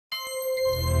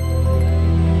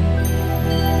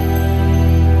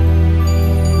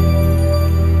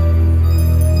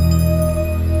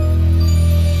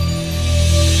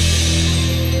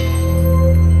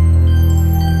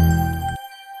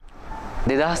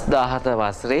2017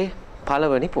 වසරේ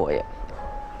පළවෙනි පෝය.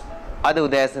 අද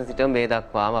උදෑසන සිට මේ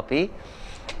දක්වාම අපි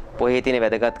පොයේ තියෙන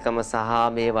වැදගත්කම සහ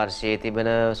මේ වර්ෂයේ තිබෙන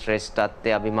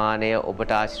ශ්‍රේෂ්ඨත්වයේ අභිමානය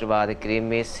ඔබට ආශිර්වාද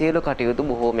කිරීමේ සියලු කටයුතු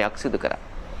බොහෝමයක් සිදු කරා.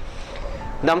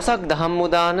 දම්සක් දහම්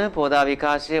මුදාන පෝදා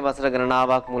විකාශයේ වසර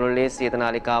ගණනාවක් මුළුල්ලේ සියත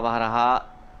නාලිකාව හරහා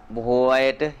බොහෝ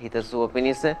අයට හිතසුව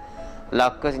පිණිස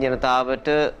ලක්වැසි ජනතාවට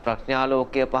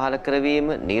ප්‍රඥාලෝකය පහළ කරවීම,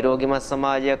 නිරෝගීමත්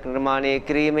සමාජයක් නිර්මාණය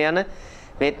කිරීම යන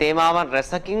මේ තේමාවන්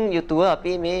රැසකින් යුතුව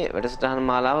අපි මේ වැඩසටහන්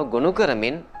මාලාව ගොනු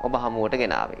කරමින් ඔබ හමුවට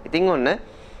ගෙන ආවේ. ඉතින් ඔන්න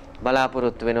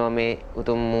බලාපොරොත්තු වෙනවා මේ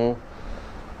උතුම් වූ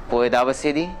පොය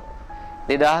දවසේදී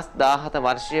 2017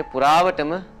 වර්ෂයේ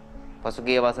පුරාවටම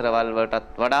පසුගිය වසරවල් වලටත්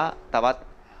වඩා තවත්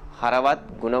හරවත්,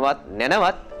 ගුණවත්,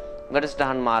 නැනවත්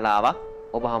වැඩසටහන් මාලාවක්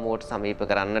ඔබ හමුවට සමීප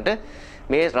කරන්නට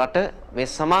මේ රට, මේ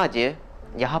සමාජය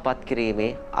යහපත්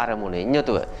කිරීමේ අරමුණෙන්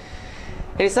යුතුව.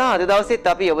 ඒ නිසා අද දවසේත්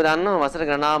අපි ඔබ දන්නවා වසර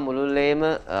ගණනා මුළුල්ලේම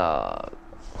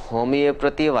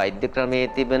හෝමියෝපැති වෛද්‍ය ක්‍රමයේ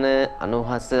තිබෙන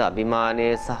අනුහස අභිමානය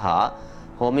සහ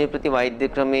හෝමියෝපැති වෛද්‍ය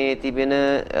ක්‍රමයේ තිබෙන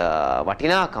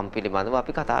වටිනාකම් පිළිබඳව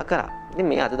අපි කතා කරා. ඉතින්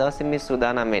මේ අද දවසේ මේ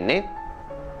සූදානම් වෙන්නේ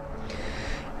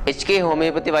HK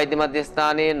හෝමියෝපැති වෛද්‍ය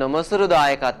මධ්‍යස්ථානයේ නොමසුරු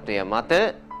දායකත්වය මත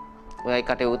ඔයයි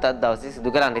කටයුත්තක් දවසේ සිදු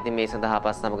කරන්න. ඉතින් මේ සඳහා අප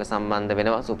සමග සම්බන්ධ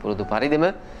වෙනවා සුපුරුදු පරිදිම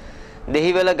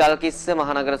දෙහිවල ගල්කිස්ස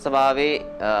මහනගර සභාවේ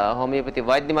හෝමියෝපැති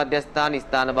වෛද්‍ය මධ්‍යස්ථාන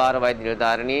ස්ථානභාර වෛද්‍ය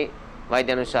නිලධාරිණී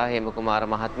වෛද්‍ය අනුෂා හේමකුමාර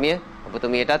මහත්මිය.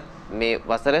 ඔබතුමියටත් මේ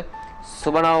වසර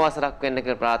සුබ නව වසරක් වෙන්න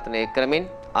කියලා ප්‍රාර්ථනා කරමින්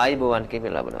ආයිබෝවන්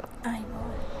කියමින් ලබනවා.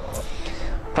 ආයිබෝවන්.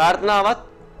 ප්‍රාර්ථනාවත්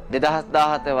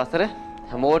 2017 වසර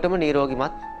හැමෝටම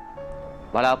නිරෝගීමත්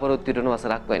බලාපොරොත්තු වෙන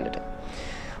වසරක් වෙන්නට.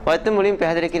 වෛද්‍ය මුලින්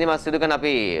පැහැදිලි කිරීමක් සිදු කරන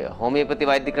අපි හෝමියෝපැති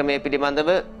වෛද්‍ය ක්‍රමයේ පිළිබඳව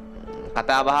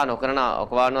කතා බහ නොකරන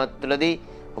ඔකවානුවත් තුළදී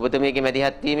ඔබතුමියගේ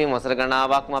මැදිහත් වීමෙන් වසර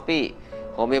ගණනාවක්ම අපි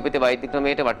හෝමියෝපැති වෛද්‍ය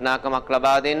ක්‍රමයට වටිනාකමක්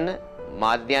ලබා දෙන්න,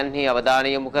 මාධ්‍යයන්හි අවධානය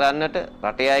යොමු කරන්නට,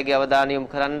 රටේ අයගේ අවධානය යොමු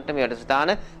කරන්නට මේ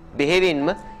වැඩසටහන බෙහෙවින්ම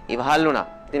ඉවහල් වුණා.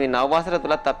 ඉතින් මේ නව වසර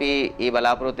තුලත් අපි මේ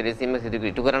බලාපොරොත්තු දෙසින්ම සිදු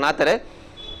ඉටු කරන අතර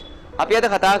අපි අද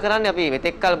කතා කරන්නේ අපි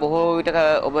මෙතෙක් කල බොහෝ විට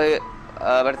ඔබ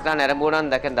වැඩසටහන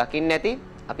ආරම්භුණාන් දකින්න ඇති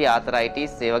අපි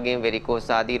ආතරයිටිස් ඒ වගේම වෙරිකෝස්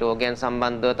ආදී රෝගයන්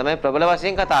සම්බන්ධව තමයි ප්‍රබල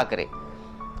වශයෙන් කතා කරේ.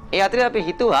 ඒ අතරේ අපි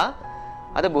හිතුවා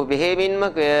අද බෙහෙවින්ම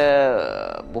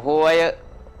බොහෝ අය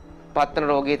පත්තන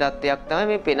රෝගී තත්ත්වයක් තමයි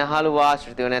මේ පෙනහළු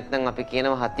වාශ්‍රිතව නැත්නම් අපි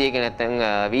කියනවා හතියක නැත්නම්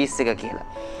වීස් එක කියලා.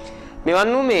 මෙවන්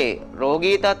වූ මේ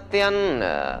රෝගී තත්ත්වයන්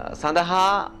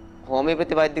සඳහා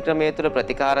හෝමියෝපැති වෛද්‍ය ක්‍රමයේ තුල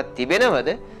ප්‍රතිකාර තිබෙනවද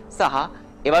සහ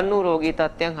එවන් වූ රෝගී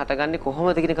තත්ත්වයන් හටගන්නේ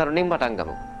කොහොමද කියන කරුණෙන් පටන්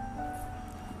ගමු.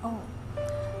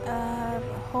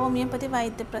 හෝමියෝපැති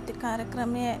වෛද්‍ය ප්‍රතිකාර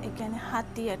ක්‍රමය කියන්නේ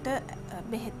හතියට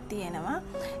බෙහෙත් තියෙනවා.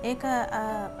 ඒක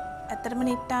ඇත්තටම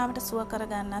නිට්ටාවට සුව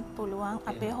කරගන්නත් පුළුවන්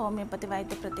අපේ හෝමියෝපැති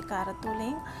වෛද්‍ය ප්‍රතිකාර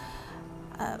තුලින්.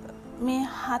 මේ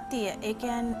හතිය, ඒ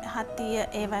කියන්නේ හතිය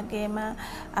ඒ වගේම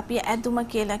අපි ඇදුම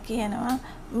කියලා කියනවා.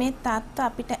 මේ තත්ත්ව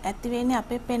අපිට ඇති වෙන්නේ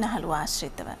අපේ පෙනහළු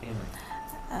ආශ්‍රිතව.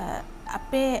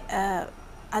 අපේ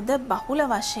අද බහුල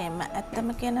වශයෙන්ම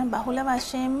ඇත්තම කියන බහුල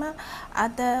වශයෙන්ම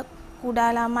අද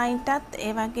කුඩා ළමයින්ටත්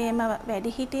ඒ වගේම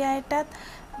වැඩිහිටි අයටත්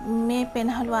මේ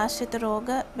පෙනහළු ආශ්‍රිත රෝග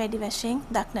වැඩි වශයෙන්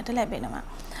දක්නට ලැබෙනවා.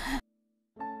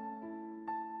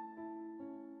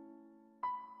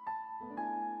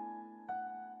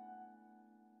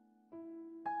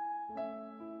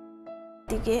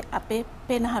 දිගේ අපේ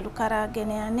පෙනහළු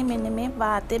කරාගෙන යන්නේ මෙන්න මේ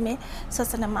වාතයේ මේ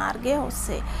ශ්වසන මාර්ගය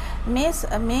ඔස්සේ.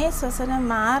 මේ ශ්වසන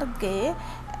මාර්ගයේ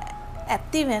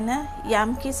ඇතිවෙන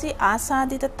යම්කිසි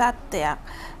ආසාදිත තත්ත්වයක්,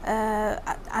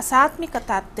 අසාත්මික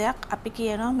තත්ත්වයක් අපි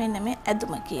කියනවා මෙන්න මේ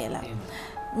ඇදුම කියලා.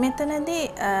 මෙතනදී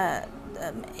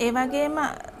ඒ වගේම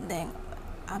දැන්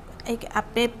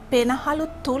අපේ පෙනහළු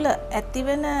තුල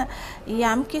ඇතිවෙන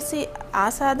යම්කිසි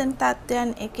ආසාදන තත්ත්වයන්,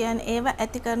 ඒ කියන්නේ ඒව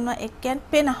ඇති කරන ඒ කියන්නේ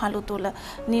පෙනහළු තුල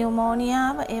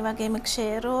නියුමෝනියාව, ඒ වගේම ක්ෂය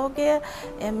රෝගය,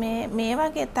 මේ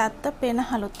වගේ තත්ත්ව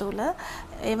පෙනහළු තුල,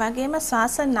 ඒ වගේම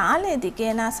ශ්වාස නාලයේ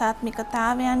දිගේ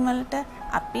ආසාත්මිකතාවයන් වලට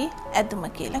අපි ඇදුම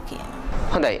කියලා කියනවා.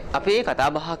 හොඳයි. අපි කතා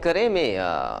බහ කරේ මේ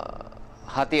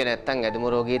හතිය නැත්තම් ඇදුම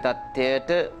රෝගී තත්ත්වයට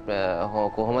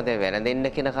කොහොමද වැළඳෙන්න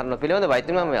කියන කරුණ පිළිබඳව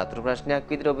වෛද්‍යතුමා මේ අතුරු ප්‍රශ්නයක්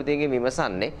විදිහට ඔබතුමීගෙන්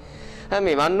විමසන්නේ.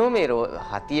 මෙවන් වූ මේ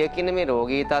හතිය කියන මේ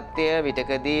රෝගී තත්ත්වය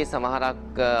විටකදී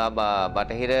සමහරක්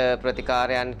බටහිර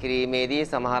ප්‍රතිකාරයන් කිරීමේදී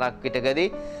සමහරක් විටකදී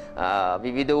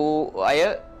විවිධ වූ අය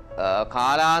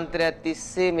කාලාන්තරයක්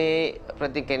තිස්සේ මේ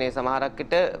ප්‍රතිකේනේ සමහරක්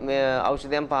විට මේ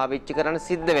ඖෂධයන් පාවිච්චි කරන්න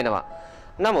සිද්ධ වෙනවා.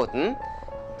 නමුත්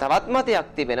තවත් මතයක්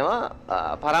තිබෙනවා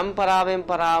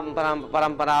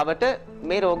පරම්පරාවට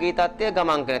මේ රෝගී තත්ත්වය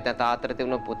ගමන් කරන තාත්තට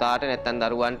තිබුණු පුතාට නැත්නම්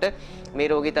දරුවන්ට මේ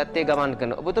රෝගී තත්ත්වය ගමන්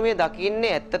කරන. ඔබතුමිය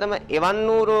දකින්නේ ඇත්තටම එවන්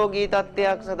වූ රෝගී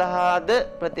තත්ත්වයක් සඳහාද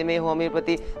ප්‍රතිමේ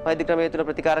හෝමියෝපැති වෛද්‍ය ක්‍රමය තුළ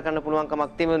ප්‍රතිකාර කරන්න පුළුවන්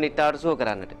කමක් තියෙන නිට්ටාවට සුව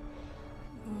කරන්නට.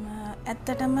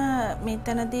 ඇත්තටම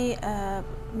මෙතනදී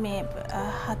මේ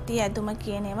හති ඇදුම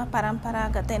කියන ඒවා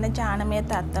පරම්පරාගත එන ජානමය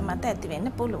තත්ත්ව මත ඇති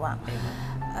වෙන්න පුළුවන්.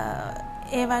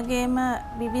 ඒ වගේම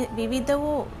විවිධ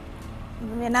වූ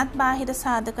වෙනත් බාහිර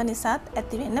සාධක නිසාත්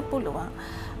ඇති වෙන්න පුළුවන්.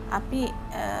 අපි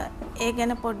ඒ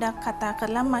ගැන පොඩ්ඩක් කතා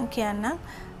කරලා මම කියන්නම්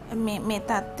මේ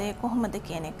තත්ත්වය කොහොමද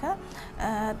කියන එක.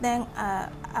 දැන්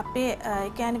අපේ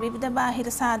කියන්නේ විවිධ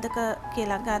බාහිර සාධක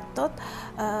කියලා ගත්තොත්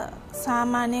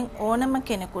සාමාන්‍යයෙන් ඕනම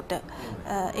කෙනෙකුට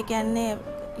ඒ කියන්නේ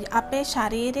අපේ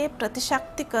ශරීරයේ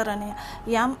ප්‍රතිශක්තිකරණය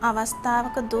යම්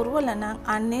අවස්ථාවක දුර්වල නම්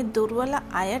අන්නේ දුර්වල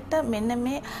අයට මෙන්න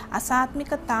මේ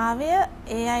අසාත්මිකතාවය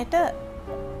ඒ අයට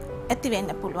ඇති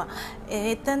වෙන්න පුළුවන්.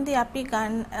 එතෙන්දී අපි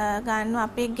ගන්න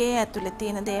අපේ ගේ ඇතුලේ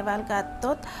තියෙන දේවල්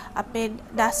ගත්තොත් අපේ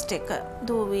ඩස්ට් එක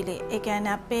දූවිලි. ඒ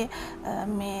කියන්නේ අපේ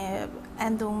මේ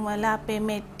ඇඳුම් වල අපේ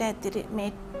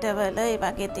මෙට්ටවල ඒ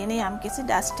වගේ තියෙන යම්කිසි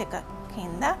ඩස්ට් එකක්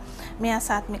හින්දා මේ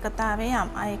අසාත්මිකතාවය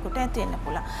යම් අයෙකුට ඇති වෙන්න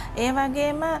පුළුවන්. ඒ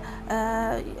වගේම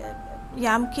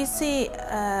යම්කිසි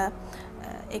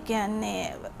ඒ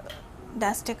කියන්නේ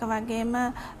ඩස්ට් එක වගේම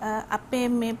අපේ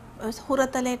මේ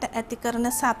හුරතලයට ඇති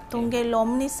කරන සත්තුන්ගේ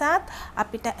ලොම් නිසාත්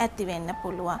අපිට ඇති වෙන්න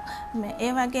පුළුවන්.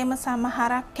 ඒ වගේම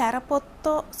සමහරක්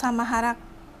කැරපොත්තෝ සමහරක්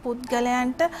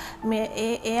පුද්ගලයන්ට මේ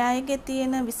ඒ අයගේ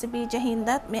තියෙන විස බීජ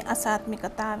හින්දාත් මේ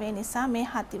අසාත්මිකතාවය නිසා මේ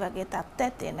හති වගේ තත්ත්ව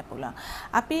ඇති වෙන්න පුළුවන්.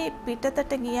 අපි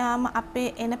පිටතට ගියාම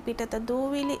අපේ එන පිටත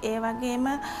දූවිලි ඒ වගේම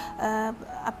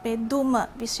අපේ දුම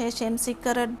විශේෂයෙන්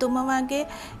සිගරට් දුම වගේ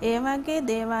ඒ වගේ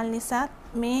දේවල් නිසා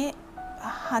මේ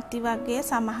හති වගේ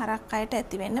සමහරක් අයට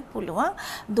ඇති වෙන්න පුළුවන්.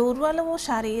 දුර්වල වූ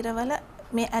ශරීරවල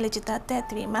මේ ඇලර්ජි තත්ත්ව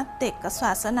ඇතිවීමත් එක්ක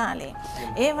ශ්වාසනාලයේ.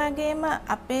 ඒ වගේම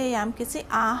අපේ යම්කිසි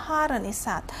ආහාර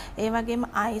නිසාත් ඒ වගේම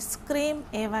අයිස්ක්‍රීම්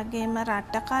ඒ වගේම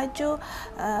රටකජු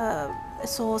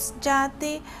සෝස්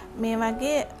ಜಾති මේ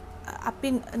වගේ අපි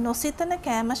නොසිතන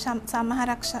කෑම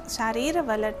සමහරක්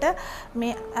ශරීරවලට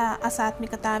මේ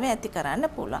අසාත්මිකතාවය ඇති කරන්න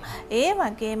පුළුවන්. ඒ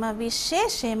වගේම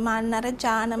විශේෂයෙන්ම අන්නර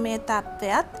ජානමය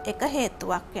තත්ත්වයක් එක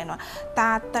හේතුවක් වෙනවා.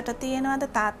 තාත්තට තියෙනවද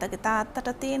තාත්තගේ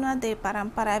තාත්තට තියෙනවද ඒ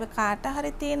පරම්පරාවේ කාට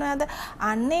හරි තියෙනවද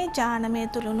අන්නේ ජානමය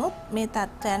තුලුණුත් මේ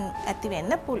තත්ත්වයන් ඇති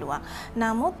වෙන්න පුළුවන්.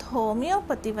 නමුත්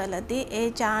හෝමියෝපති වලදී ඒ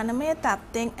ජානමය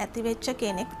තත්ත්වෙන් ඇති වෙච්ච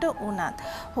කෙනෙක්ට උනත්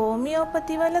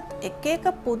හෝමියෝපති වල එක එක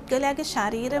පුද්ගලයාගේ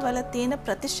ශරීරවල තියෙන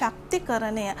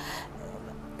ප්‍රතිශක්තිකරණය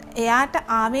එයාට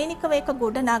ආවේනිකව එක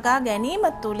ගොඩ නගා ගැනීම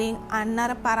තුළින්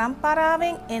අන්නර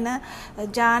පරම්පරාවෙන් එන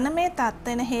ජානමය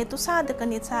තත්ත්වෙන හේතු සාධක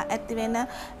නිසා ඇතිවෙන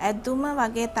ඇදුම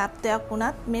වගේ තත්ත්වයක්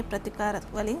වුණත් මේ ප්‍රතිකාර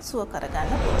වලින් සුව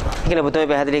කරගන්න පුළුවන්. කියලා පුතේ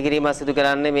පැහැදිලි කිරීමක් සිදු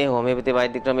කරන්නේ මේ හෝමියෝපති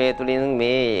වෛද්‍ය ක්‍රමයේ තුලින්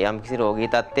මේ යම්කිසි රෝගී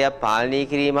තත්ත්වයක් පාලනය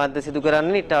කිරීමක්ද සිදු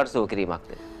කරන්නේ ඊට සුව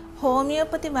කිරීමක්ද?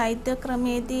 හෝමියෝපති වෛද්‍ය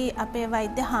ක්‍රමයේදී අපේ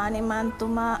වෛද්‍ය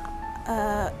හානිමන්තුමා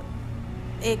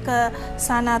ඒක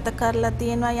සනාත කරලා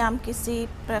තියෙනවා යම්කිසි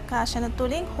ප්‍රකාශන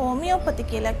තුලින්. හෝමියෝපති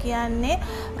කියලා කියන්නේ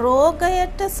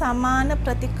රෝගයට සමාන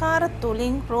ප්‍රතිකාර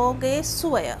තුලින් රෝගයේ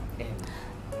සුවය.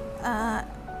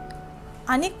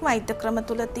 අනික් වෛද්‍ය ක්‍රම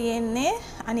තුල තියෙන්නේ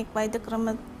අනික් වෛද්‍ය ක්‍රම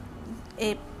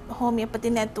ඒ හෝමියෝපති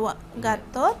නැතුව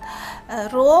ගත්තොත්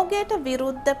රෝගයට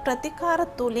විරුද්ධ ප්‍රතිකාර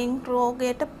තුලින්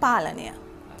රෝගයට පාලනය.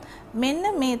 මෙන්න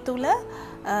මේ තුල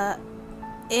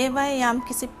ඒවයි යම්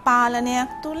කිසි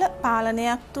පාලනයක්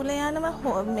තුල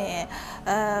යනවා මේ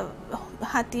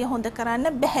හතිය හොඳ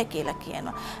කරන්න බැහැ කියලා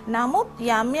කියනවා. නමුත්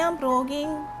යම්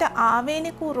රෝගීන්ට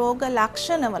ආවේනික රෝග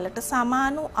ලක්ෂණ වලට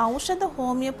සමාන ඖෂධ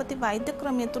හෝමියෝපති වෛද්‍ය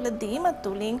ක්‍රමය තුල දීම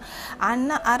තුලින් අන්න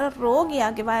අර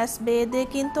රෝගියාගේ වයස්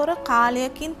භේදයකින් තොර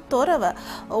කාලයකින් තොරව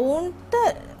ඔවුන්ට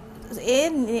ඒ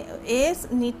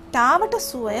නිට්ටාවට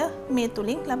සුවය මේ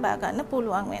තුලින් ලබා ගන්න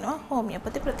පුළුවන් වෙනවා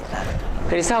හෝමියෝපති ප්‍රතිකාර.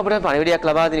 ඒ නිසා අපිට පණිවිඩයක්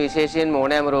ලබා දෙන විශේෂයෙන්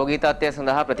ඕනෑම රෝගී තත්ත්වයක්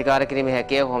සඳහා ප්‍රතිකාර කිරීමේ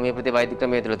හැකියාව හෝමියෝපති වෛද්‍ය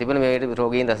ක්‍රමයේ තුල තිබෙන මේ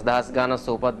රෝගීන් දසදහස් ගාණක්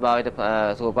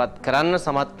සුවපත් කරන්න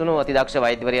සමත් වුණු අතිදක්ෂ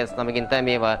වෛද්‍යවරියන් සමගින්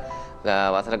තමයි මේ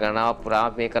වසර ගණනාවක්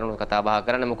පුරා මේ කරුණු කතා බහ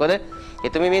කරන්නේ. මොකද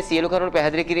එතුමිය මේ සියලු කරුණු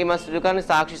පැහැදිලි කිරීම සිදු කරන්නේ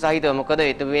සාක්ෂි සහිතව. මොකද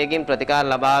එතුමියගෙන් ප්‍රතිකාර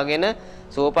ලබාගෙන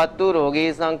සුවපත් වූ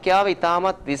රෝගී සංඛ්‍යාව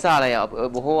ඉතාමත් විශාලයි.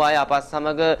 බොහෝ අය අපත්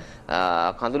සමග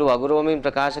කඳුළු වගුරුවමින්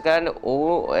ප්‍රකාශ කරන්නේ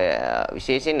ඔහු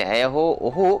විශේෂයෙන් ඇය හෝ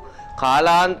ඔහු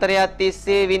කාලාන්තරයක්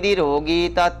තිස්සේ විඳි රෝගී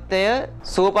තත්ත්වය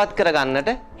සුවපත් කරගන්නට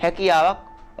හැකියාවක්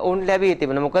උන් ලැබී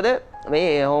තිබෙනවා. මොකද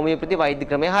මේ හෝමියෝපති වෛද්‍ය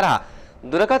ක්‍රමය හරහා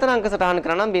දුරකථන අංක සටහන්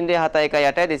කරනම්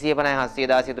 071 250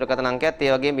 716 දුරකථන අංකයත් ඒ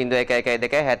වගේම 0112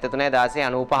 73 16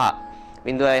 95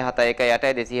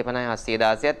 071 250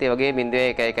 716 ඒ වගේම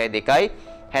 0112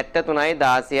 73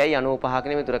 16 95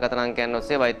 කියන මේ දුරකථන අංකයන්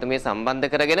ඔස්සේ වෛද්‍යතුමිය සම්බන්ධ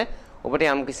කරගෙන ඔබට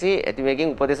යම්කිසි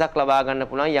එතුමියකින් උපදෙසක් ලබා ගන්න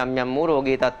පුළුවන් යම් යම් වූ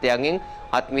රෝගී තත්ත්වයන්ගෙන්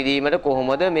අත් මිදීමට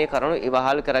කොහොමද මේ කරුණු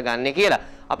ඉවහල් කරගන්නේ කියලා.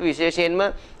 අපි විශේෂයෙන්ම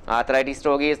ආතරයිටිස්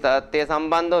රෝගී තත්ත්වය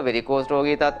සම්බන්ධව, වෙරිකෝස්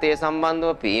රෝගී තත්ත්වය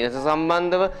සම්බන්ධව, පීනස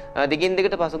සම්බන්ධව දිගින්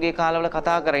දිගට පසුගිය කාලවල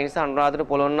කතා කරා. නිසා අනුරාධපුර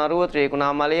පොළොන්නරුව,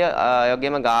 ත්‍රිකුණාමලය,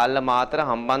 යෝග්‍යම ගාල්ල, මාතර,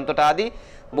 හම්බන්තොට ආදී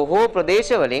බොහෝ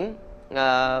ප්‍රදේශවලින්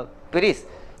පිරිස්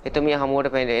එතුමිය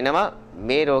හමුවට එනවා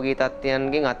මේ රෝගී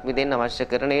තත්ත්වයන්ගෙන් අත් මිදෙන්න අවශ්‍ය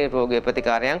කරන ඒ රෝග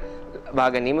ප්‍රතිකාරයන් ලබා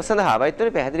ගැනීම සඳහා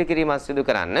වෛද්‍යවරු පැහැදිලි කිරීමක් සිදු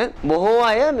කරන්න. බොහෝ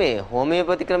අය මේ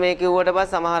හෝමියෝපති ක්‍රමය කිව්වට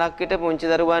පස්සේ සමහරක් විට පුංචි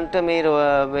දරුවන්ට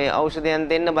මේ ඖෂධයන්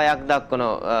දෙන්න බයක්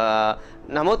දක්වනවා.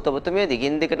 නමුත් ඔබතුමිය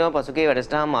දිගින් දිගටම පසුගිය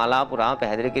වැඩසටහන් මාලා පුරා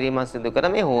පැහැදිලි කිරීමක් සිදු කර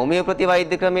මේ හෝමියෝපති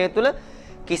වෛද්‍ය ක්‍රමය තුළ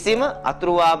කිසිම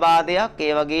අතුරු ආබාධයක්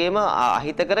ඒ වගේම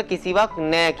අහිතකර කිසිවක්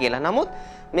නැහැ කියලා. නමුත්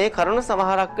මේ කරුණ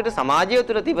සමහරක් විට සමාජය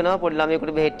තුළ තිබෙනවා. පොඩි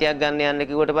ළමයෙකුට බෙහෙත්යක් ගන්න යන්න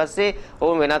කිව්වට පස්සේ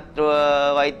ඔව් වෙනත්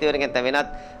වෛද්‍යවරයෙක් නැත්නම් වෙනත්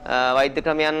වෛද්‍ය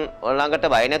ක්‍රමයන් ළඟට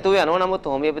බය නැතුව යනවා. නමුත්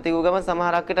හෝමියෝපති ගම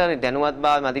සමහරක් විට දැනුවත්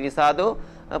බව මදි නිසාදෝ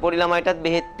පොඩි ළමයිටත්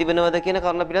බෙහෙත් තිබෙනවද කියන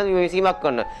කරුණ පිළිබඳව විමසීමක්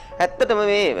කරනවා. ඇත්තටම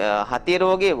මේ හතිය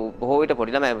රෝගයේ බොහෝ විට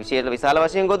පොඩි ළමයි විශාල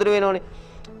වශයෙන් ගොදුරු වෙනෝනේ.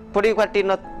 පොඩි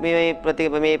කට්ටියනොත්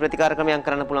මේ ප්‍රතිකාර ක්‍රමයන්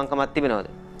කරන්න පුළුවන් කමක්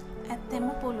තිබෙනවද? ඇත්තෙම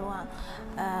පුළුවන්.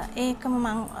 ඒකම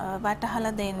මම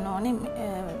වටහලා දෙන්න ඕනේ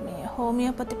මේ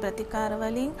හෝමියෝපති ප්‍රතිකාර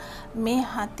වලින් මේ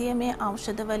හතිය මේ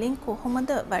ඖෂධ වලින්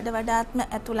කොහොමද වඩාත්ම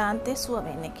ඇතුළාන්තයේ සුව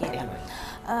වෙන්නේ කියලා.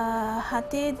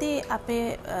 හතියේදී අපේ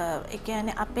ඒ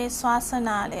කියන්නේ අපේ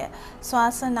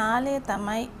ශ්වාසනාලය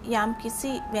තමයි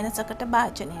යම්කිසි වෙනසකට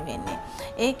භාජනය වෙන්නේ.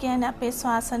 ඒ කියන්නේ අපේ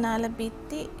ශ්වාසනාල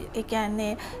බිත්ති ඒ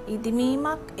කියන්නේ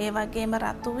ඉදිමීමක්, ඒ වගේම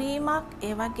රතු වීමක්,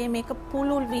 ඒ වගේම මේක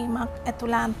පුළුල් වීමක්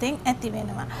ඇතුළාන්තයෙන් ඇති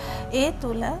වෙනවා. ඒ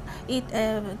තුල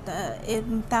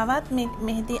තවත්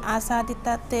මෙහිදී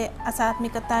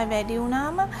අසාත්මිකතාවය වැඩි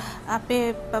වුණාම අපේ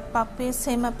පපුවේ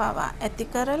සෙම පවා ඇති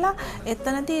කරලා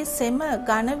එතනදී සෙම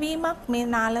ඝනවීමක් මේ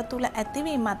නාල තුල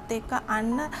ඇතිවීමත් එක්ක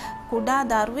අන්න කුඩා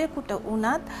දරුවෙකුට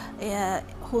උනත්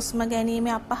හුස්ම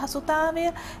ගැනීමේ අපහසුතාවය,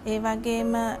 ඒ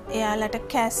වගේම එයාලට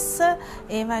කැස්ස,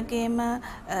 ඒ වගේම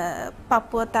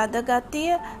පපුව තද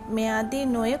ගතිය මේ ආදී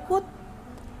නොයෙකුත්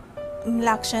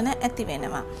ලක්ෂණ ඇති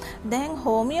වෙනවා. දැන්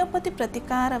හෝමියෝපති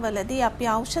ප්‍රතිකාරවලදී අපි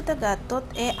ඖෂධ ගත්තොත්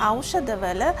ඒ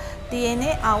ඖෂධවල තියෙන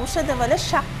ඖෂධවල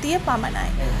ශක්තිය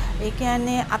පමණයි. ඒ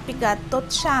කියන්නේ අපි ගත්තොත්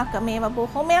ශාක මේවා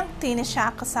බොහොමයක් තියෙන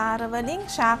ශාකසාර වලින්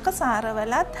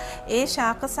ශාකසාරවලත් ඒ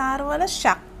ශාකසාරවල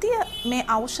ශක්තිය මේ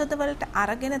ඖෂධ වලට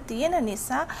අරගෙන තියෙන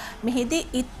නිසා මෙහිදී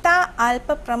ඉතා අල්ප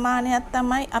ප්‍රමාණයක්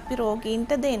තමයි අපි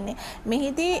රෝගීන්ට දෙන්නේ.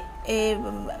 මෙහිදී ඒ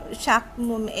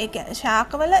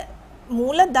ශාකවල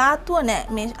මූල ධාතුව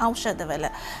නැහැ මේ ඖෂධවල.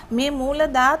 මේ මූල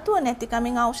ධාතුව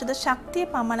නැතිකමින් ඖෂධ ශක්තිය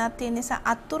පමණක් තියෙන නිසා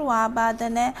අතුරු ආබාධ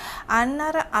නැහැ. අන්න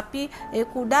අර අපි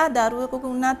කුඩා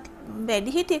දරුවෙකුට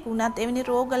වැඩිහිටියෙකු උනත් එවැනි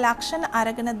රෝග ලක්ෂණ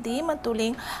අරගෙන දීම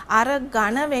තුලින් අර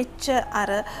ඝන වෙච්ච අර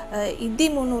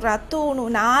ඉදිමුණු රතු වුණු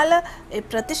නාල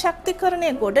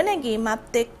ප්‍රතිශක්තිකරණයේ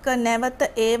ගොඩනැගීමත් එක්ක නැවත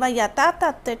ඒව යථා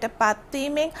තත්ත්වයටපත්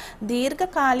වීමෙන් දීර්ඝ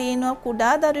කාලීනව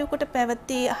කුඩා දරුවෙකුට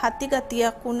පැවති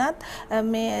හතිගතියක් උනත්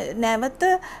මේ නැවත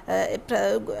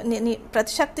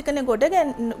ප්‍රතිශක්තිකරණයේ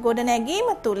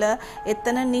ගොඩනැගීම තුල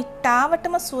එතන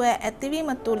නිට්ටාවටම සුව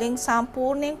ඇතිවීම තුලින්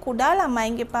සම්පූර්ණයෙන් කුඩා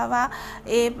ළමයින්ගේ පවා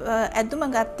ඒ ඇදුම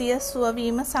ගතිය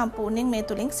සුවවීම සම්පූර්ණයෙන් මේ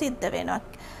තුලින් සිද්ධ වෙනවා.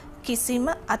 කිසිම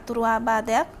අතුරු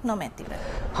ආබාධයක් නොමැතිව.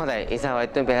 හොඳයි. ඒ නිසා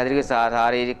වෛද්‍යතුමනි පැහැදිලිව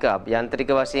ශාරීරික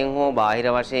අභ්‍යන්තරික වශයෙන් හෝ බාහිර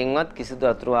වශයෙන්වත් කිසිදු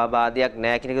අතුරු ආබාධයක්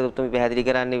නැහැ කියන එක ඔබතුමනි පැහැදිලි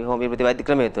කරන්නේ හෝමියෝපති වෛද්‍ය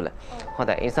ක්‍රමය තුළ.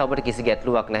 හොඳයි. ඒ නිසා ඔබට කිසි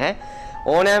ගැටලුවක් නැහැ.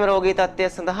 ඕනෑම රෝගී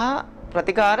තත්ත්වයක් සඳහා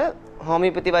ප්‍රතිකාර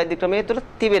හෝමියෝපති වෛද්‍ය ක්‍රමය තුළ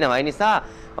තිබෙනවා. ඒ නිසා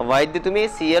වෛද්‍යතුමේ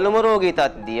සියලුම රෝගී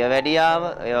තත්ත්ව දියවැඩියාව,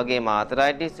 ඒ වගේම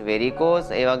ආතරයිටිස්,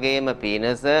 වෙරිකෝස්, ඒ වගේම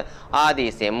පීනස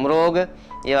ආදී සෙම් රෝග,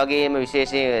 ඒ වගේම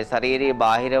විශේෂයෙන් ශාරීරික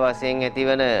බාහිර වශයෙන්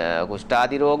ඇතිවන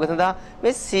කුෂ්ඨාදී රෝග සඳහා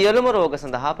මේ සියලුම රෝග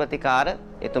සඳහා ප්‍රතිකාර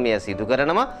එතුමිය සිදු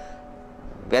කරනවා.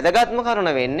 වැදගත්ම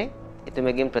කරුණ වෙන්නේ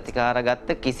එතුමියගෙන් ප්‍රතිකාර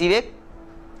ගත්ත කිසිවෙක්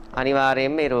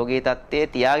අනිවාර්යයෙන්ම මේ රෝගී තත්ත්වයේ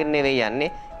තියාගෙන නෙවෙයි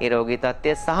යන්නේ. ඒ රෝගී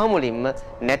තත්ත්වය සහ මුලින්ම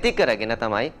නැති කරගෙන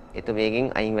තමයි එතුමියගෙන්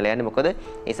අයින් වෙලා යන්නේ. මොකද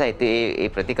ඒසා ඒ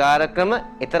ප්‍රතිකාර ක්‍රම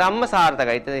ඊතරම්ම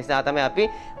සාර්ථකයි. ඒ නිසා තමයි අපි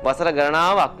වසර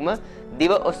ගණනාවක්ම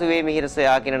දිව ඔසුවේ මිහිර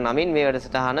සොයා කියන නමින් මේ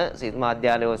වැඩසටහන සිත්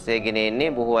මාධ්‍යාලය ඔස්සේ ගෙන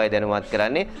එන්නේ. බොහෝ අය දැනුවත්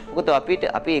කරන්නේ. මොකද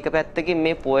අපි එක පැත්තකින්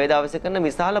මේ පොය දවසේ කරන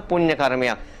විශාල පුණ්‍ය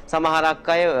කර්මයක්. සමහරක්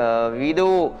අය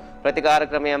විවිධ ප්‍රතිකාර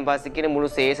ක්‍රමයන් පස්සේ කියන මුළු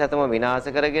ශේෂතම විනාශ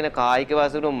කරගෙන කායික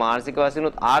වශයෙන් මානසික වශයෙන්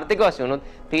ආර්ථික වශයෙන්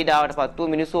පීඩාවටපත් වූ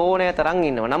මිනිස්සු ඕනෑ තරම්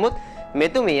ඉන්නවා. නමුත්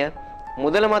මෙතුමිය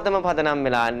මුදල මතම පදනම්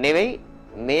වෙලා නෙවෙයි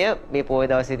මේ පොය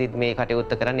දවසේදීත් මේ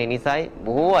කටයුත්ත කරන්නේ. නිසායි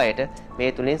බොහෝ අයට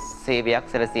මේ තුලින් සේවයක්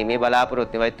සැලසීමේ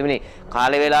බලාපොරොත්තු වෙනවා. එතුමිනේ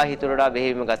කාල වේලා හිතුවට වඩා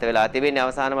බෙහෙවින්ම ගත වෙලා තිබෙන්නේ.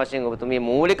 අවසාන වශයෙන් ඔබතුමිය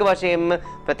මූලික වශයෙන්ම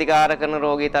ප්‍රතිකාර කරන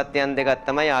රෝගී තත්ත්වයන් දෙකක්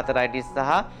තමයි ආතරයිටිස්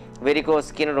සහ වෙරිකෝස්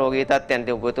කියන රෝගී තත්ත්වයන්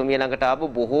තිබු ඔබතුමිය ළඟට ආපු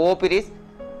බොහෝ පිරිස්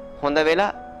හොඳ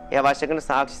වෙලා ඒ අවශ්‍ය කරන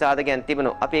සාක්ෂි සාධකයන්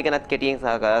තිබෙනවා. අපි ඒක නැත් කෙටියෙන්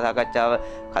සාකච්ඡාව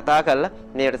කතා කරලා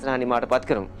මේ වැඩසටහන නිමාටපත්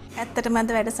කරමු. ඇත්තටම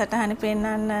අද වැඩසටහන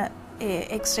පෙන්වන්න ඒ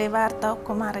එක්ස්රේ වාර්තා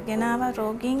ඔක්කොම අරගෙන ආවා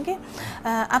රෝගීන්ගේ.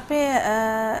 අපේ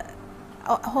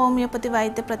හෝමියෝපති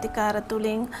වෛද්‍ය ප්‍රතිකාර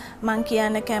තුලින් මම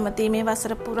කියන්න කැමතියි මේ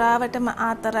වසර පුරාවටම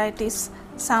ආතරයිටිස්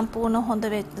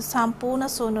සම්පූර්ණ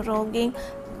සුණු රෝගීන්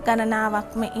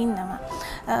ගණනාවක්ම ඉන්නවා.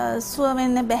 සුව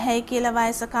වෙන්න බැහැයි කියලා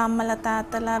වයසක අම්මලා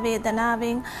තාත්තලා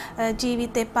වේදනාවෙන්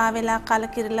ජීවිත එපා වෙලා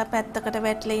කලකිරලා පැත්තකට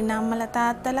වැටලා ඉන්න අම්මලා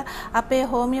තාත්තලා අපේ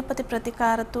හෝමියෝපති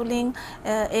ප්‍රතිකාර තුලින්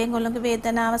ඒගොල්ලෝගේ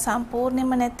වේදනාව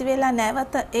සම්පූර්ණයෙන්ම නැති වෙලා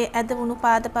නැවත ඒ ඇදවුණු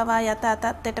පාද පවා යථා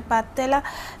තත්ත්වයටපත් වෙලා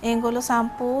ඒගොල්ලෝ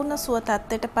සම්පූර්ණ සුව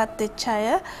තත්ත්වයටපත් වෙච්ච අය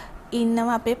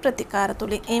ඉන්නවා අපේ ප්‍රතිකාර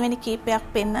තුලින්. එවැනි කීපයක්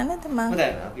පෙන්වන්නද මම? හොඳයි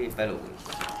අපි බලමු.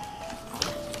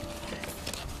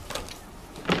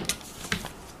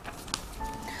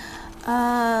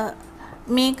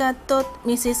 මේ ගත්තොත්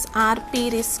මිසිස් ආර්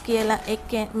පීරිස්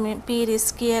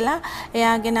කියලා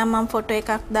එයාගේ නම් මම ෆොටෝ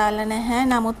එකක් දාලා නැහැ.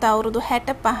 නමුත් අවුරුදු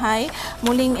 65යි.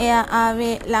 මුලින් එයා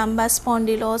ආවේ ලම්බා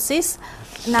ස්පොන්ඩිලෝසිස්.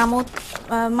 නමුත්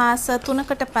මාස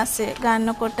 3කට පස්සේ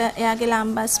ගන්නකොට එයාගේ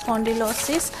ලම්බා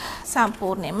ස්පොන්ඩිලෝසිස්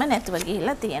සම්පූර්ණයෙන්ම නැතුව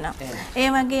ගිහිලා තියෙනවා. ඒ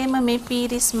වගේම මේ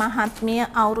පීරිස් මහත්මිය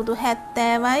අවුරුදු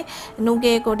 70යි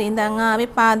නුගේ ගොඩ ඉඳන් ආවේ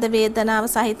පාද වේදනාව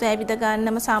සහිතව ඇවිද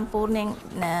ගන්නම සම්පූර්ණයෙන්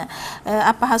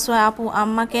අපහසු ආපු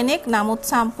අම්මා කෙනෙක්. නමුත්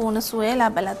සම්පූර්ණ සුවය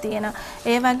ලැබලා තියෙනවා.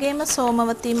 ඒ වගේම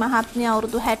සෝමවතී මහත්මිය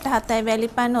අවුරුදු 67යි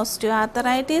වැලිපන්න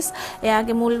ඔස්ටියෝආතරයිටිස්.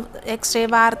 එයාගේ මුල් එක්ස්රේ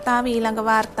වාර්තාව ඊළඟ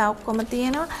වාර්තා ඔක්කොම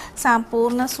තියෙනවා.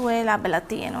 සම්පූර්ණ සුවය ලැබලා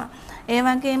තියෙනවා. ඒ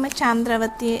වගේම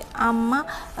චන්ද්‍රවතී අම්මා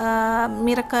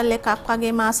මිරකල් එකක්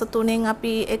වගේ මාස 3න්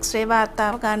අපි එක්ස්රේ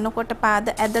වාර්තාව ගන්නකොට පාද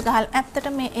ඇද ගහලා ඇත්තට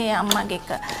මේ ඒ අම්මගේ එක.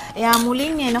 එයා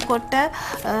මුලින් එනකොට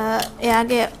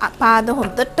එයාගේ පාද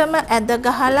හොඳටම ඇද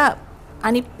ගහලා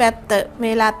අනිත් පැත්ත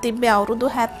මේලා තිබ්බේ අවුරුදු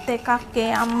 71ක්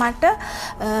ඒ අම්මට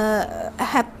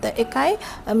 71යි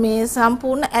මේ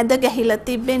සම්පූර්ණ ඇද ගැහිලා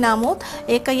තිබ්බේ. නමුත්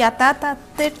ඒක යථා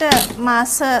තත්ත්වයට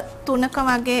මාස 3ක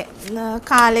වගේ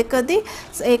කාලෙකදී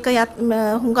ඒක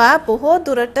හුඟා බොහෝ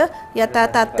දුරට යථා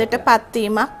තත්ත්වයටපත්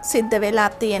වීමක් සිද්ධ වෙලා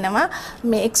තියෙනවා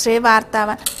මේ එක්ස්රේ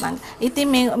වාර්තාවන්. මම ඉතින්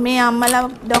මේ අම්මලා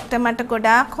ડોක්ටර් මට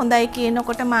ගොඩාක් හොඳයි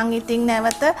කියනකොට මම ඉතින්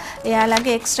නැවත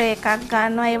එයාලගේ එක්ස්රේ එකක්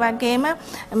ගන්නවා. ඒ වගේම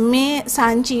මේ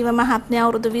සංජීව මහත්මිය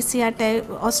අවුරුදු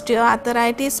 28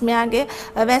 ඔස්ටියෝආතරයිටිස් මෙයාගේ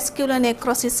වැස්කියුලර්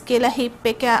නෙක්‍රොසිස් කියලා හිප්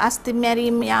එක අස්ථි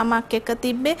මැරීම් යාමක් එක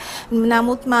තිබ්බේ.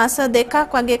 නමුත් මාස 2ක්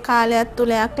වගේ කාලයක්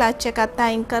තුල එයා ක්ලච් එකත්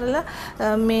අයින් කරලා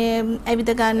මේ ඇවිද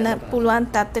ගන්න පුළුවන්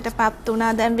තත්ත්වයටපත්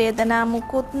වුණා. දැන් වේදනාව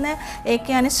මුකුත් නැහැ. ඒ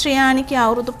කියන්නේ ශ්‍රියානිකේ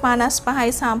අවුරුදු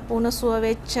 55යි සම්පූර්ණ සුව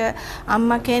වෙච්ච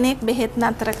අම්මා කෙනෙක් බෙහෙත්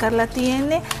නතර කරලා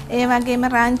තියෙන්නේ. ඒ වගේම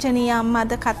රංජනී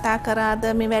අම්මාද කතා කරාද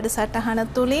මේ වැඩසටහන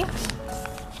තුලින්.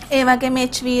 ඒ වගේම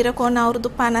වීරකෝණ අවුරුදු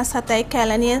 57යි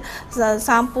කැලණිය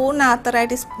සම්පූර්ණ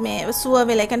ආතරයිටිස් මේ සුව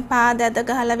වෙලා කියන්නේ පාද ඇද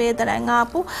ගහලා වේදනෙන්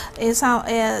ආපු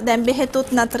දැන්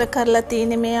බෙහෙතුත් නතර කරලා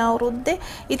තියෙන්නේ මේ අවුරුද්දේ.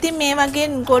 ඉතින් මේ වගේ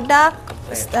ගොඩාක්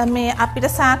මේ අපිට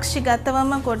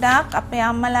සාක්ෂිගතවම ගොඩාක් අපේ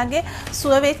අම්මලාගේ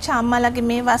සුව වෙච්ච අම්මලාගේ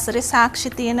මේ වසරේ සාක්ෂි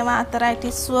තියෙනවා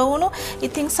ආතරයිටිස් සුව වුණු.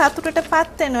 ඉතින්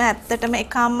සතුටටපත් වෙනවා ඇත්තටම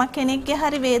එක අම්මා කෙනෙක්ගේ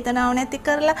හරි වේදනාවක් නැති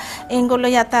කරලා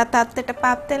ඒගොල්ලෝ යථා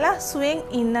තත්ත්වයටපත් වෙලා සුවෙන්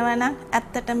ඉන්නවනම්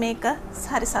ඇත්තටම මේක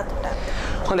හරි සතුටක්.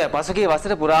 හොඳයි පසුගිය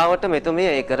වසර පුරාවට මෙතුමිය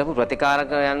ඒ කරපු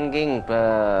ප්‍රතිකාරකයන්ගෙන්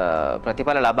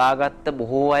ප්‍රතිඵල ලබාගත්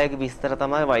බොහෝ අයගේ විස්තර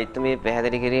තමයි වෛද්‍යමය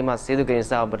පැහැදිලි කිරීම සිදු කරන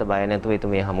නිසා ඔබට බය නැතුව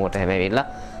එතුමිය හමුවට හැමෙවිලා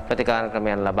ප්‍රතිකාර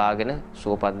ක්‍රමයන් ලබාගෙන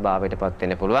සුවපත් භාවයටපත්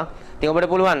වෙන්න පුළුවන්. ඉතින් ඔබට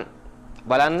පුළුවන්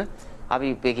බලන්න අපි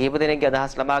කීප දෙනෙක්ගේ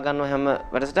අදහස් ලබා ගන්නවා හැම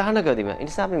වැඩසටහනකදීම. ඒ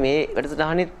නිසා අපි මේ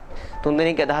වැඩසටහනේ 3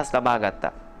 දෙනෙක්ගේ අදහස් ලබා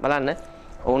ගත්තා. බලන්න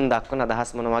ඔවුන් දක්වන අදහස්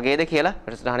මොන වගේද කියලා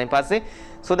වැඩසටහනෙන් පස්සේ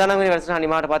සූදානම් වෙන වැඩසටහන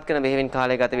නිමාටපත් කරන බෙහෙවින්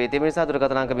කාලය ගත වේ තිබෙන නිසා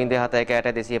දුරකථන අංක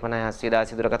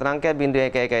 071 දුරකථන අංකය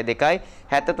 0112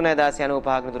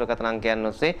 73 දුරකථන අංකයන්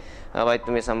ඔස්සේ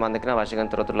වෛද්‍යමය සම්බන්ධ කරන අවශ්‍ය කරන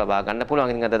තොරතුරු ලබා ගන්න පුළුවන්.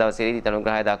 ඉතින් අද දවසේදී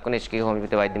අනුග්‍රහය දක්වන HK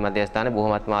හෝමියෝපති වෛද්‍ය මධ්‍යස්ථානයේ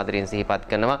බොහොමත්ම ආදරයෙන් සිහිපත්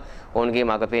කරනවා. ඔවුන්ගේ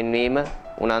මඟ පෙන්වීම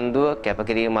උනන්දුව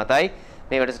කැපකිරීම මතයි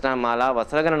මේ වැඩසටහන මාලාව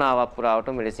වසර ගණනාවක් පුරාවට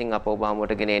මෙලෙසින් අප ඔබ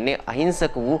හමුවට ගෙන එන්නේ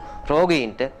අහිංසක වූ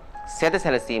රෝගීන්ට සැද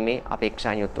සැලසීමේ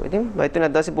අපේක්ෂාන් යුක්තව. ඉතින් වෛද්‍යවරුන්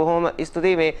අදවසේ බොහොම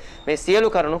ස්තුතියි මේ සියලු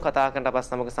කරුණු කතා කරන්න අපස්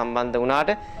සමග සම්බන්ධ වුණාට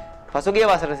පසුගිය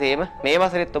වසරේම මේ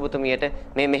වසරෙත් ඔබතුමියට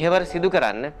මේ මෙහෙවර සිදු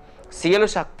කරන්න සියලු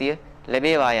ශක්තිය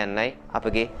ලැබේවා යන්නයි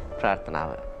අපගේ ප්‍රාර්ථනාව.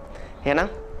 එහෙනම්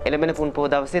එළඹෙන පුන් පොහොය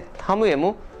දවසෙත් හමු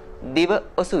වෙමු දිව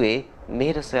ඔසුවේ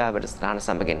මිහිර සොයා වැඩසටහන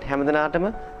සමගින්. හැමදෙනාටම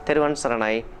තෙරුවන්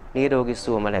සරණයි, නිරෝගී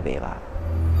සුවම ලැබේවා.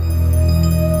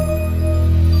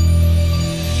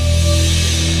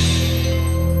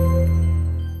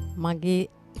 මගේ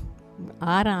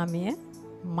ආරාමය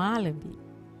මාළඹි.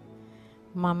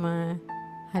 මම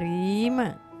හරීම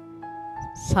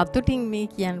සතුටින් මේ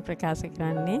කියන්න ප්‍රකාශ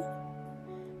කරන්නේ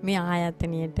මේ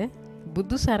ආයතනයට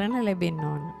බුදු සරණ ලැබෙන්න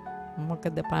ඕන.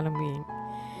 මොකද පළමුවෙන්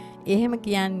එහෙම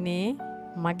කියන්නේ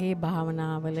මගේ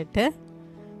භාවනාවලට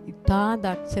ඉතා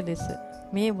දක්ෂ ලෙස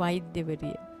මේ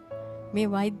වෛද්‍යවරිය මේ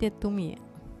වෛද්‍යතුමිය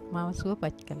මාව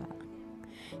සුවපත් කළා.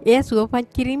 ඒ සුවපත්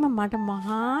කිරීම මට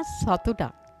මහා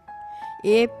සතුටක්.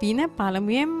 ඒ පින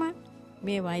පළමුවෙන්ම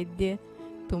මේ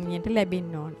වෛද්‍යතුමියට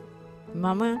ලැබෙන්න ඕන.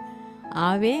 මම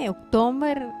ආවේ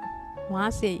ඔක්තෝබර්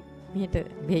මාසේ මෙහෙට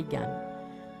බෙහෙත් ගන්න.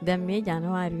 දැන් මේ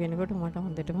ජනවාරි වෙනකොට මට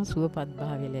හොඳටම සුවපත්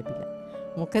භාවය ලැබිලා.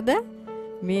 මොකද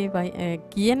මේ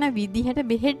කියන විදිහට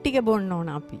බෙහෙත් ටික බොන්න ඕන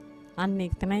අපි. අන්න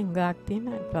ඒක තමයි උගාක් තියෙන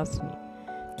ප්‍රශ්නේ.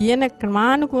 කියන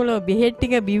ක්‍රමානුකූලව බෙහෙත්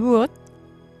ටික බිව්වොත්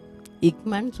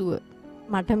ඉක්මන් සුව.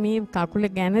 මට මේ කකුල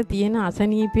ගැන තියෙන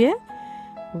අසනීපය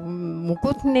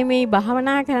මුකුත් නෙමෙයි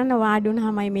භාවනා කරන්න වාඩි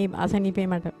වුණාමයි මේ අසනීපේ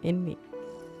මට එන්නේ.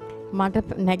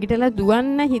 මට නැගිටලා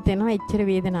දුවන්න හිතෙනවා එච්චර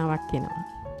වේදනාවක් එනවා.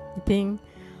 ඉතින්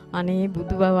අනේ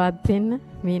බුදු බවත් වෙන්න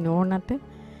මේ නෝනට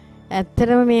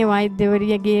ඇත්තටම මේ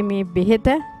වෛද්‍යවරියගේ මේ බෙහෙත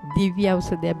දිව්‍ය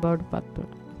ඖෂධයක් බවට පත්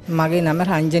වුණා. මගේ නම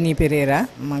රංජනී පෙරේරා.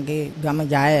 මගේ ගම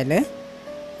ජායල.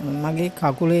 මගේ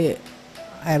කකුලේ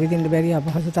ඇවිදින්න බැරි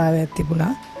අපහසුතාවයක්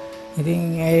තිබුණා. ඉතින්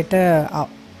ඒට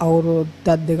අවුරුද්දක්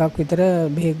දෙකක් විතර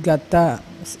බෙහෙත් ගත්තා,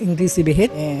 ඉංග්‍රීසි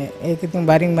බෙහෙත්. ඒක ඉතින්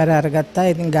බරින් බර අරගත්තා.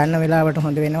 ඉතින් ගන්න වෙලාවට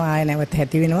හොඳ වෙනවා, ආය නැවත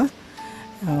ඇති වෙනවා.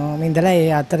 මින්දලා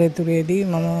ඒ අතරතුරේදී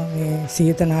මම මේ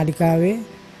සියත නාලිකාවේ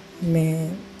මේ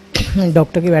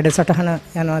ડોක්ටර්ගේ වැඩසටහන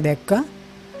යනවා දැක්කා.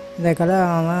 දැකලා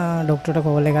මම ડોක්ටර්ට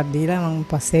කෝල් එකක් දීලා මම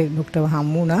පස්සේ ડોක්ටර්ව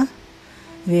හම්බ වුණා.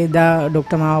 එදා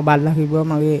ડોක්ටර් මාව බල්ලා කිව්වා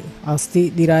මගේ අස්ථි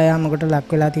දිරා යාමකට ලක්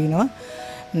වෙලා තිනවා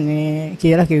මේ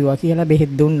කියලා කිව්වා. කියලා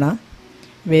බෙහෙත් දුන්නා.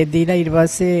 බෙහෙත් දීලා ඊට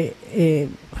පස්සේ ඒ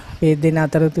බෙහෙත් දෙන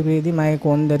අතරතුරේදී මම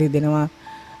කොන්දරි දෙනවා,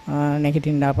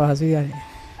 නැගිටින්න අපහසුයි,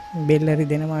 බෙල්ලරි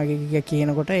දෙනවා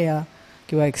කියනකොට එයා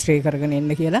කිව්වා එක්ස්රේ කරගෙන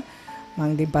එන්න කියලා.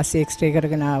 මම ඉතින් පස්සේ එක්ස්රේ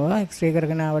කරගෙන ආවා. එක්ස්රේ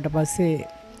කරගෙන ආවට පස්සේ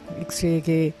එක්ස්රේ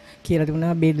එකේ කියලා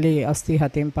තිබුණා බෙල්ලේ අස්ථි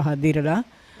 7න් 5ක් දිරලා,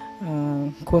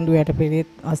 කොඳු යට පෙරේත්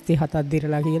අස්ථි 7ක්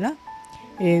දිරලා කියලා.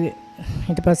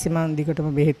 ඊට පස්සේ මම දිගටම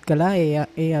බෙහෙත් කළා.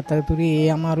 ඒ අතරතුරේ ඒ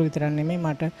අමාරු විතර නෙමෙයි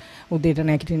මට උදේට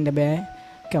නැගිටින්න බෑ.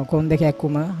 කොන්ද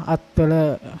කැක්කුම අත්වල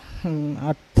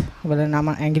නම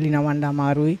ඇඟිලි නවන්න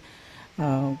අමාරුයි.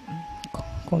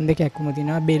 කොන්ද කැක්කුම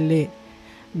දිනවා.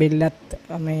 බෙල්ලත්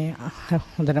මේ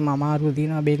හොඳටම අමාරු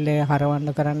දිනවා. බෙල්ලේ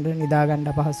හරවන්න කරන්න නිදා ගන්න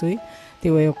අපහසුයි.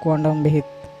 ඉතින් ඔය ඔක්කොම බෙහෙත්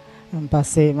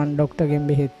පස්සේ මම ડોක්ටර්ගෙන්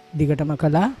බෙහෙත් දිගටම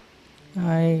කළා.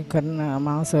 ආයි කරන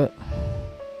මාස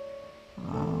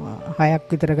 6ක්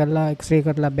විතර කරලා එක්ස්රේ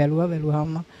කරලා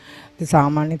බැලුවාම ඉතින්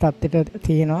සාමාන්‍ය තත්ත්වයට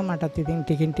තියෙනවා. මටත් ඉතින්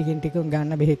ටිකින් ටික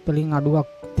ගන්න බෙහෙත් වලින් අඩුවක්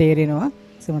තේරෙනවා.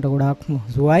 ඒක මට ගොඩාක්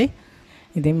සුවයි.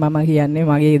 ඉතින් මම කියන්නේ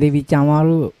මගේ දෙවිච්ච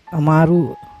අමාරු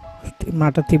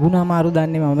මට තිබුණ අමාරු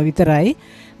දන්නේ මම විතරයි.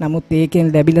 නමුත්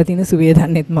ඒකෙන් ලැබිලා තියෙන සුවය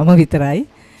දන්නේත් මම විතරයි.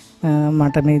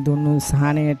 මට මේ දුන්නු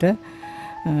සහනයට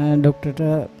ડોක්ටර්ට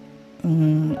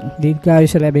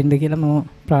දීර්ඝායුෂ ලැබෙන්න කියලා මම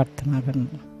ප්‍රාර්ථනා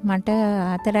කරනවා. මට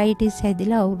ආතරයිටිස්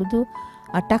හැදිලා අවුරුදු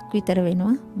 8ක් විතර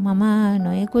වෙනවා. මම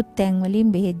නොයෙකුත් තැන් වලින්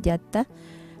බෙහෙත් ගත්තා.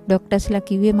 ડોක්ටර්ස්ලා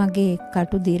කිව්වේ මගේ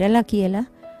කටු දිරලා කියලා.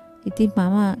 ඉතින්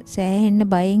මම සෑහෙන්න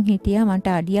බයෙන් හිටියා. මට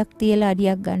අඩියක් තියලා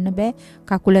අඩියක් ගන්න බෑ.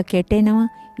 කකුල කෙටෙනවා,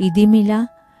 ඉදිමිලා,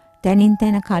 තනින්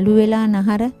තන කළු වෙලා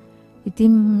නහර.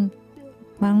 ඉතින්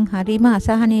මං හරිම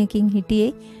අසහනයකින්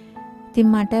හිටියේ. ඉතින්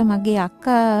මට මගේ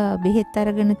අක්කා බෙහෙත්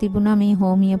අරගෙන තිබුණා මේ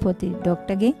හෝමියෝපති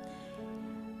ડોක්ටර්ගෙන්.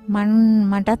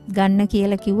 මටත් ගන්න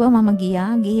කියලා කිව්වා. මම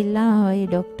ගියා. ගිහිල්ලා ඒ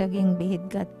ડોක්ටර්ගෙන් බෙහෙත්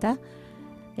ගත්තා.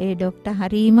 ඒ ડોක්ටර්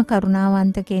හරීම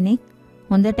කරුණාවන්ත කෙනෙක්.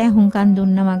 හොඳට හුඟකන්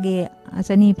දුන්න මගේ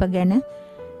අසනීප ගැන.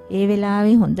 ඒ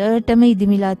වෙලාවේ හොඳටම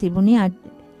ඉදිමිලා තිබුණේ.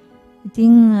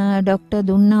 ඉතින් ડોක්ටර්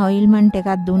දුන්න ඔයිල්මන්ට් එකක්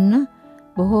දුන්නා.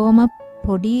 බොහොම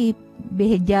පොඩි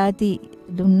බෙහෙත් ಜಾති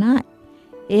දුන්නා.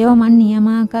 ඒව මම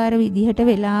නියමාකාර විදිහට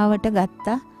වෙලාවට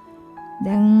ගත්තා.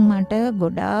 දැන් මට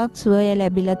ගොඩාක් සුවය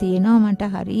ලැබිලා තියෙනවා. මට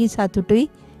හරි සතුටුයි.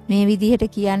 මේ විදිහට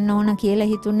කියන්න ඕන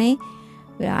කියලා හිතුනේ.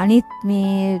 අනිත්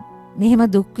මෙහෙම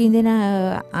දුක් විඳින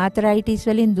ආතරයිටිස්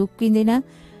වලින් දුක් විඳින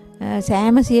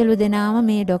සෑම සියලු දෙනාම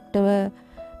මේ ડોක්ටර්ව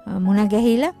මුණ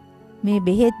ගැහිලා මේ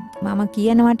බෙහෙත් මම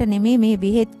කියනවට නෙමෙයි මේ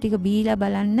බෙහෙත් ටික බීලා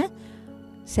බලන්න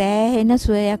සෑහෙන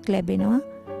සුවයක් ලැබෙනවා.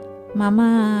 මම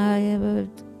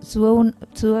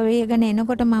සුව වේගන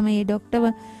එනකොට මම මේ ડોක්ටර්ව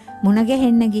මුණ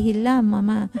ගැහෙන්න ගිහිල්ලා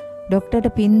මම ડોක්ටර්ට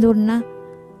පින් දුන්නා.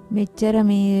 මෙච්චර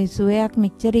මේ සුවයක්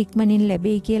මෙච්චර ඉක්මනින්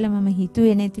ලැබෙයි කියලා මම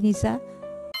හිතුවේ නැති නිසා.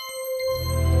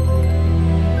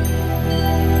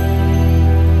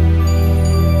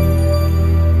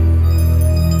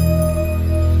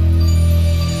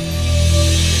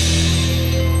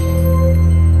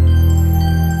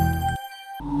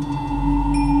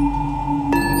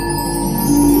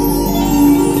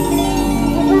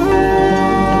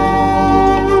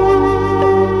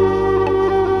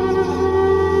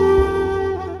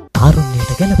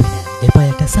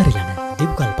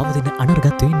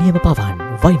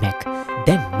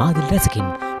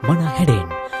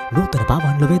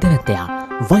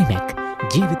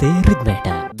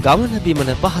 ගමන බිමන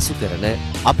පහසු කරන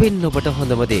අපෙන් ඔබට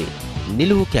හොඳම දේ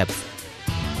නිලූ කැබ්ස්.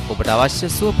 ඔබට අවශ්‍ය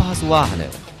සුව පහසු වාහන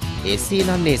AC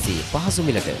non AC පහසු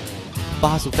මිලට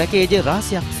පහසු පැකේජ්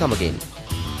රාශියක් සමගින්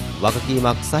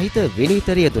වගකීමක් සහිත විනීත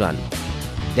රියදුරන්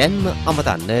දැන්ම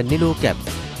අමතන්න නිලූ කැබ්ස්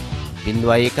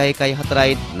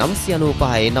 0114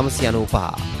 995 995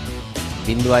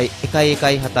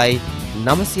 0117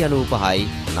 995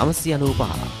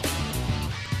 995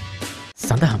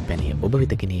 සඳහන් පැනිය ඔබ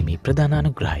වෙත ගෙනීමේ ප්‍රධාන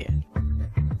අනුග්‍රහය.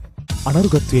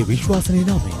 අනර්ගත්වයේ විශ්වාසනීය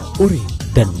නාමය ඔරින්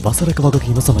දැන් වසරක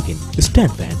වගකීම සමගින්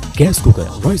stand fan, gas cooker,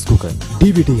 rice cooker,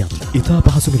 DVD යන්ත්‍ර ඉතා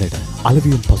පහසු මිලට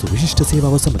අලවියෙන් පසු විශිෂ්ට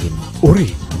සේවාව සමගින්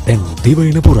ඔරින් දැන්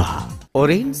දිවයින පුරා.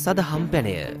 ඔරින් සදහම්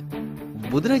පැනය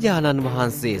බුදුරජාණන්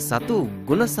වහන්සේ සතු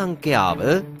ගුණ සංඛ්‍යාව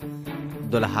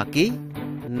 12කි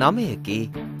 9කි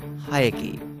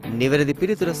 6කි නිවැරදි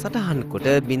පිළිතුර සටහන් කොට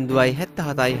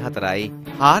 0.77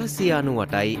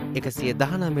 498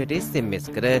 119ට SMS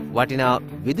කර වටිනා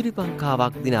විදුලි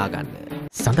පංකාවක් දිනා ගන්න.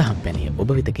 සඳහන් පැනිය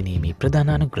ඔබ වෙත ගෙනීමේ ප්‍රධාන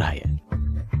අනුග්‍රහය.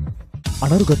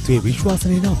 අනර්ගත්වයේ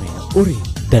විශ්වාසනීය නාමය ඔරින්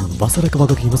දැන් වසරක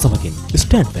වගකීම සමගින්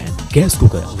stand fan, gas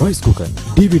cooker, rice cooker,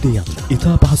 DVD යන්ත්‍ර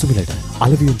ඉතා පහසු මිලට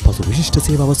අලවියෙන් පසු විශිෂ්ට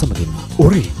සේවාව සමගින්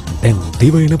ඔරින් දැන්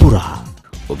දිවයින පුරා.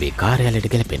 ඔබේ කාර්යාලයට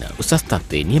ගැලපෙන උසස්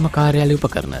තත්ත්වයේ නියම කාර්යාලය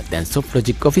උපකරණ දැන්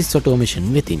SoftLogic Office Automation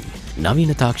වෙතින්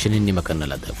නවීන තාක්ෂණයෙන් නිම කරන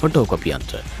ලද ෆොටෝකොපි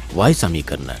යන්ත්‍ර, වායු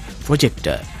සමීකරණ,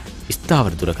 ප්‍රොජෙක්ටර්,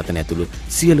 ස්ථාවර දුරකථන ඇතුළු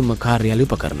සියලුම කාර්යාලය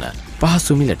උපකරණ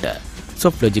පහසු මිලට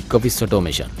SoftLogic Office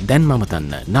Automation දැන්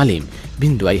මමතන්න නලින්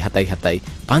 077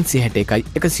 561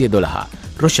 112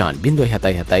 රොෂාන්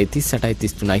 077 38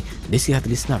 33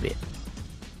 249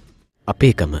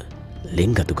 අපේකම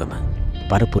ලිංගතුකම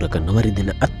පරපුරක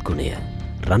නොවරිදින අත්ගුණය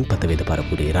රන්පත වෙද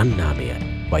පරපුරේ රන්නාමය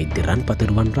වෛද්‍ය රන්පත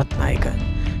රුවන් රත්නායක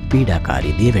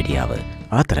පීඩාකාරී දියවැඩියාව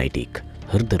ආතරයිටික්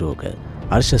හෘද රෝග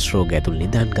අර්ශස් රෝග ඇතුළු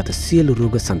නිදාන්ගත සියලු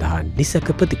රෝග සඳහා නිසක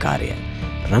ප්‍රතිකාරය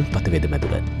රන්පත වෙද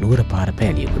මැදුර නුවර පාර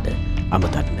පෑලියකුද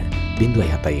අමතන්න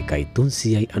 071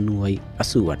 390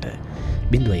 88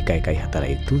 0114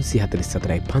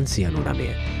 344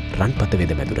 599 රන්පත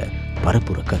වෙද මැදුර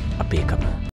පරපුරක අපේකම